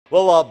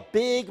Well, a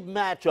big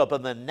matchup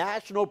in the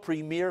National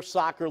Premier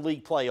Soccer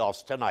League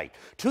playoffs tonight.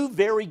 Two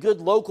very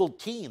good local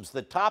teams,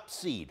 the top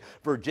seed,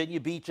 Virginia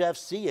Beach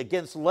FC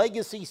against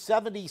Legacy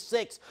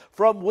 76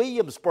 from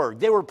Williamsburg.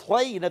 They were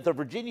playing at the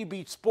Virginia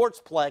Beach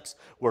Sportsplex,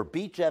 where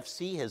Beach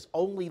FC has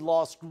only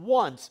lost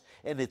once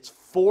in its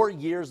 4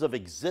 years of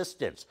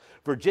existence.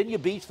 Virginia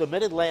Beach, the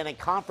Mid-Atlantic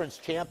Conference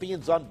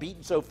champions,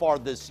 unbeaten so far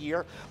this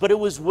year, but it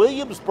was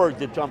Williamsburg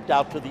that jumped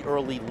out to the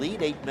early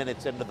lead 8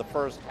 minutes into the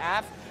first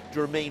half.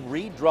 Jermaine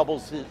Reed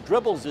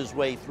dribbles his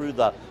way through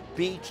the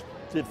Beach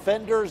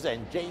defenders,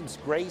 and James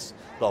Grace,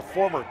 the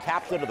former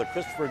captain of the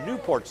Christopher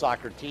Newport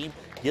soccer team,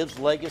 gives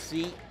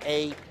Legacy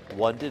a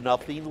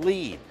 1-0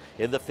 lead.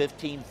 In the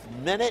 15th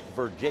minute,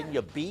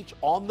 Virginia Beach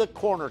on the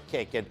corner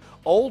kick, and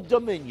Old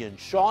Dominion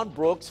Sean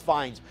Brooks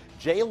finds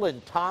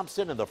Jalen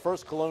Thompson, and the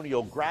First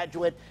Colonial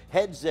graduate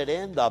heads it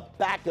in the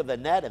back of the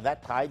net, and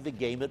that tied the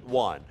game at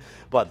 1.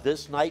 But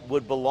this night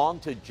would belong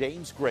to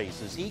James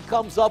Grace as he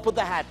comes up with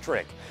a hat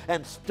trick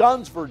and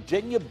stuns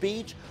Virginia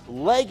Beach.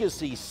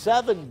 Legacy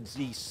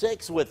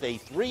 76 with a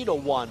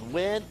 3-1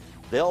 win.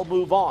 They'll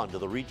move on to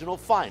the regional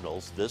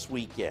finals this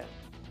weekend.